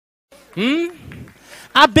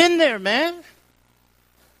I've been there, man.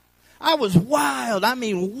 I was wild. I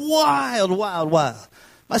mean, wild, wild, wild.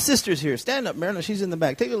 My sister's here. Stand up, Marilyn. She's in the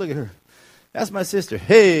back. Take a look at her. That's my sister.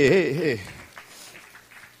 Hey, hey, hey.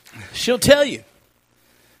 She'll tell you.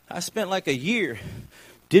 I spent like a year.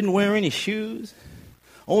 Didn't wear any shoes.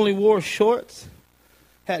 Only wore shorts.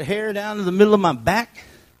 Had hair down to the middle of my back.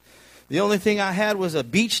 The only thing I had was a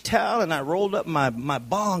beach towel, and I rolled up my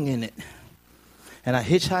bong in it. And I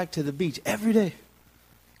hitchhiked to the beach every day.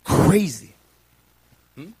 Crazy.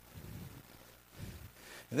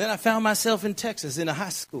 And then I found myself in Texas in a high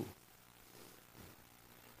school.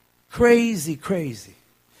 Crazy, crazy.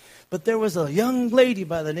 But there was a young lady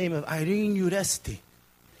by the name of Irene Uresti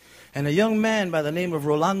and a young man by the name of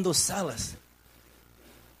Rolando Salas.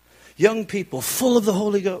 Young people full of the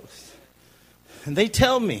Holy Ghost. And they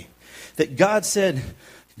tell me that God said,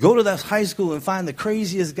 go to that high school and find the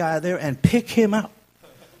craziest guy there and pick him out.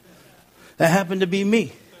 That happened to be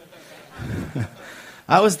me.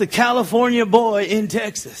 I was the California boy in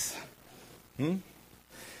Texas. In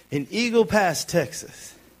Eagle Pass,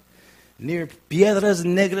 Texas. Near Piedras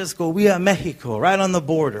Negras, Cobija, Mexico. Right on the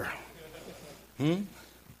border.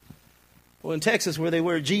 Well, in Texas where they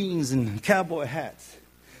wear jeans and cowboy hats.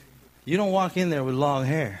 You don't walk in there with long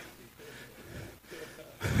hair.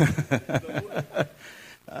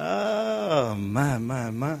 Oh,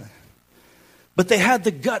 my. But they had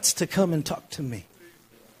the guts to come and talk to me.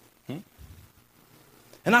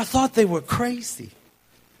 And I thought they were crazy.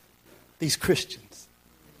 These Christians.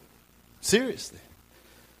 Seriously.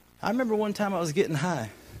 I remember one time I was getting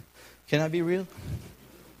high. Can I be real?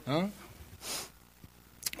 Huh?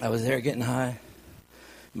 I was there getting high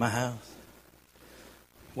in my house.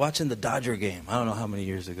 Watching the Dodger game. I don't know how many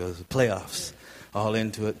years ago. It was the playoffs. All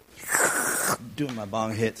into it. Doing my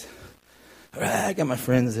bong hits. All right, I got my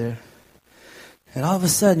friends there. And all of a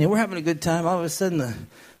sudden, we're having a good time. All of a sudden,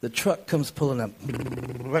 the truck comes pulling up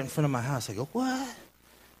right in front of my house. I go, what?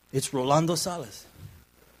 It's Rolando Salas.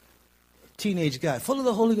 Teenage guy, full of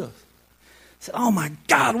the Holy Ghost. I said, oh my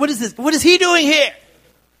God, what is this? What is he doing here?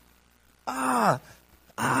 I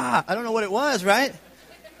don't know what it was, right?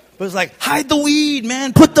 But it was like, hide the weed,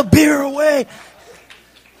 man. Put the beer away.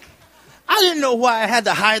 I didn't know why I had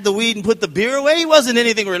to hide the weed and put the beer away. He wasn't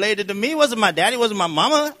anything related to me. He wasn't my daddy. He wasn't my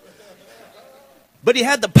mama. But he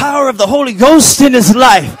had the power of the Holy Ghost in his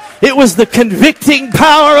life. It was the convicting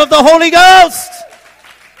power of the Holy Ghost.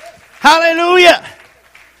 Hallelujah.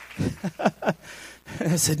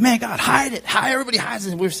 I said, man, God, hide it. Everybody hides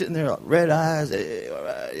it. And we're sitting there, red eyes. Hey, all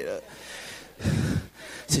right,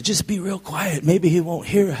 I said, just be real quiet. Maybe he won't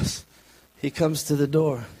hear us. He comes to the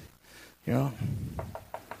door,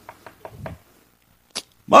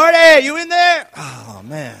 Marty, you in there? Oh,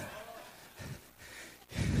 man.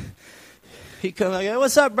 He comes like, hey,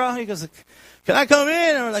 what's up, bro? He goes, can I come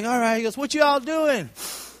in? And we're like, all right. He goes, what you all doing?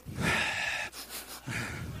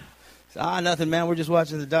 Nothing, man. We're just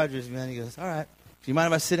watching the Dodgers, man. He goes, all right. Do you mind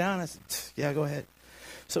if I sit down? I said, yeah, go ahead.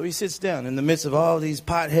 So he sits down in the midst of all these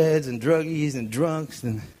potheads and druggies and drunks,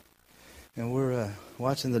 and we're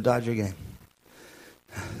watching the Dodger game.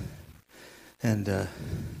 And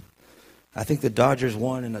I think the Dodgers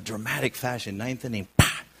won in a dramatic fashion. Ninth inning,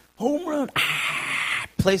 home run.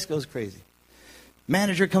 Place goes crazy.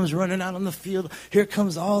 Manager comes running out on the field. Here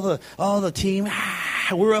comes all the team.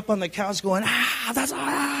 We're up on the couch going, that's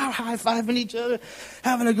high-fiving each other,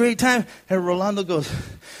 having a great time. And Rolando goes,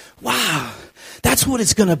 wow, that's what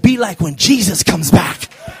it's going to be like when Jesus comes back.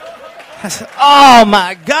 I said, oh,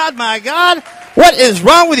 my God, what is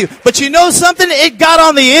wrong with you? But you know something? It got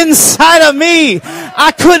on the inside of me.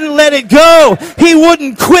 I couldn't let it go. He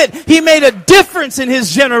wouldn't quit. He made a difference in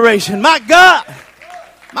his generation. My God,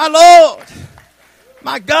 my Lord,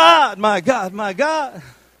 my God.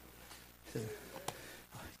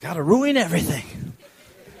 Got to ruin everything.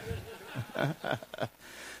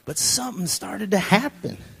 But something started to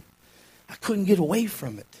happen. I couldn't get away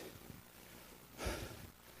from it.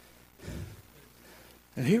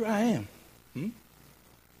 And here I am.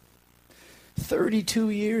 32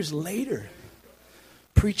 years later,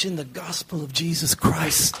 preaching the gospel of Jesus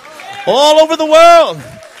Christ all over the world.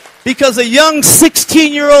 Because a young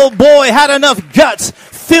 16-year-old boy had enough guts,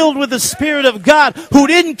 filled with the Spirit of God, who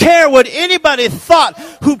didn't care what anybody thought,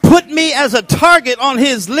 who put me as a target on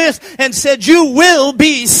his list and said, you will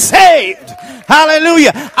be saved.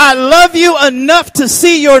 Hallelujah. I love you enough to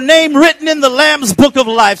see your name written in the Lamb's Book of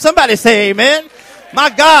Life. Somebody say amen.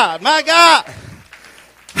 My God, my God.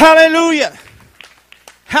 Hallelujah.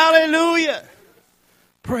 Hallelujah.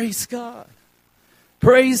 Praise God.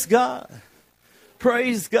 Praise God.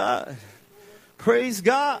 Praise God. Praise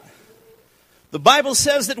God. The Bible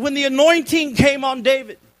says that when the anointing came on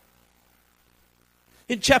David,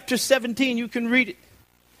 in chapter 17, you can read it.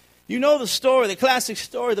 You know the story, the classic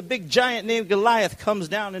story. The big giant named Goliath comes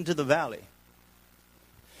down into the valley.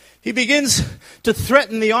 He begins to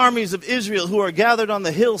threaten the armies of Israel who are gathered on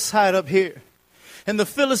the hillside up here. And the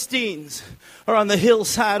Philistines are on the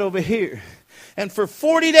hillside over here. And for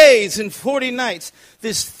 40 days and 40 nights,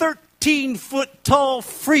 this 13-foot tall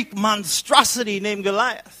freak monstrosity named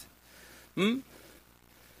Goliath,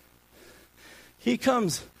 he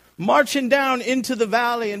comes marching down into the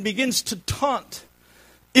valley and begins to taunt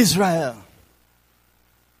Israel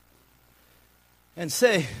and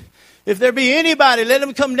say, if there be anybody, let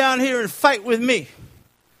him come down here and fight with me.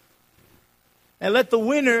 And let the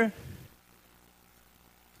winner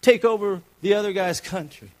take over the other guy's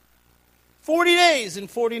country. 40 days and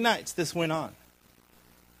 40 nights this went on.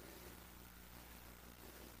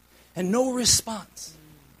 And no response.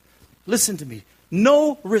 Listen to me.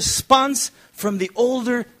 No response from the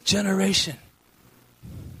older generation.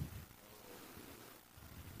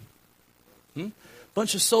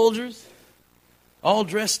 Bunch of soldiers, all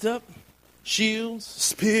dressed up, shields,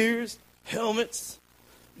 spears, helmets,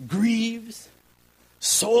 greaves,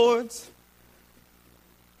 swords.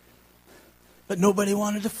 But nobody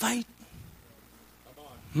wanted to fight.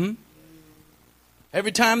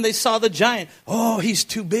 Every time they saw the giant, oh, he's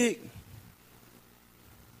too big.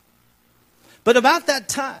 But about that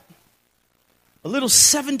time, a little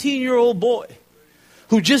 17-year-old boy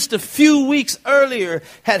who just a few weeks earlier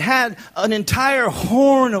had had an entire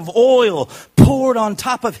horn of oil poured on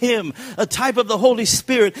top of him, a type of the Holy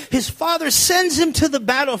Spirit. His father sends him to the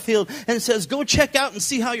battlefield and says, go check out and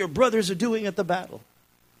see how your brothers are doing at the battle.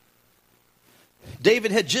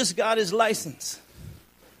 David had just got his license.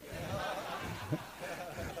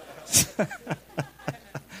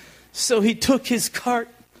 So he took his cart.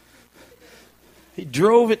 He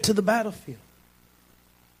drove it to the battlefield.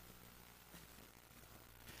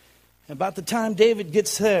 About the time David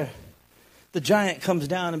gets there, the giant comes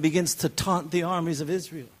down and begins to taunt the armies of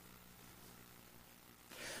Israel.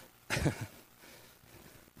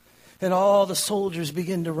 And all the soldiers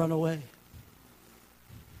begin to run away.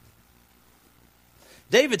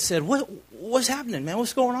 David said, what's happening, man?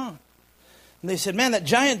 What's going on? And they said, man, that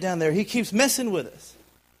giant down there, he keeps messing with us.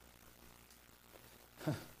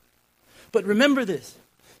 But remember this.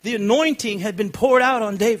 The anointing had been poured out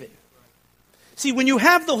on David. See, when you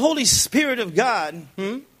have the Holy Spirit of God,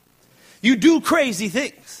 you do crazy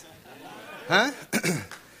things.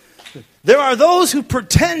 There are those who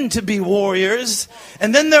pretend to be warriors,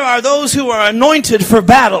 and then there are those who are anointed for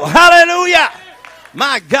battle. Hallelujah!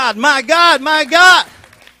 My God, my God, my God.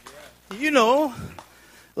 You know,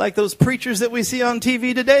 like those preachers that we see on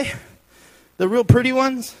TV today, the real pretty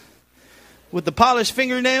ones with the polished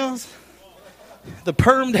fingernails, the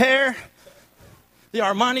permed hair, the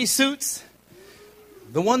Armani suits.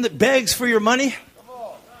 The one that begs for your money,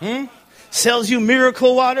 sells you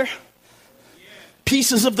miracle water,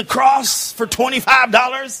 pieces of the cross for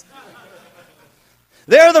 $25.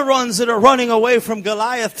 They're the ones that are running away from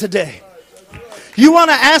Goliath today. You want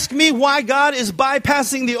to ask me why God is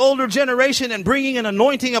bypassing the older generation and bringing an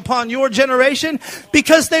anointing upon your generation?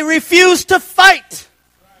 Because they refuse to fight.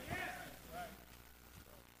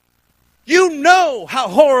 You know how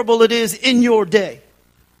horrible it is in your day.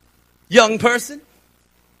 Young person.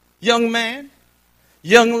 Young man,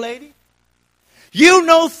 young lady, you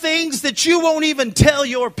know things that you won't even tell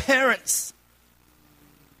your parents.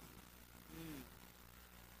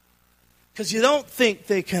 Because you don't think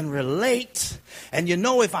they can relate. And you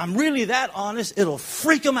know if I'm really that honest, it'll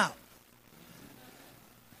freak them out.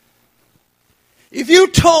 If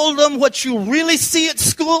you told them what you really see at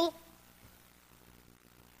school,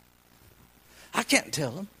 I can't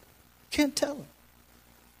tell them. Can't tell them.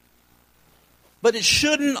 But it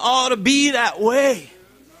shouldn't ought to be that way.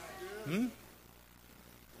 And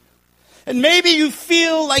maybe you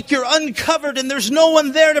feel like you're uncovered and there's no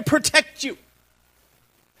one there to protect you.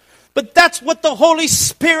 But that's what the Holy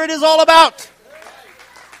Spirit is all about.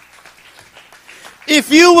 If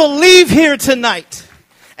you will leave here tonight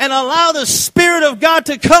and allow the Spirit of God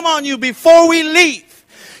to come on you before we leave,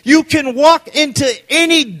 you can walk into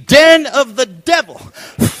any den of the devil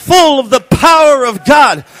full of the power of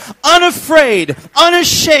God, unafraid,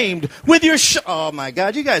 unashamed, with your oh my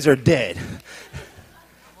God, you guys are dead.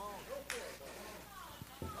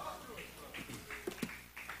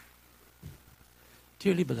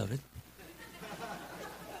 Dearly beloved,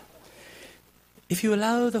 if you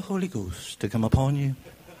allow the Holy Ghost to come upon you,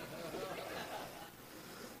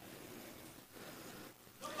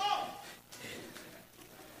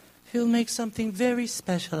 He'll make something very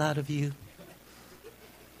special out of you.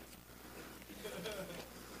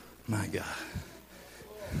 My God.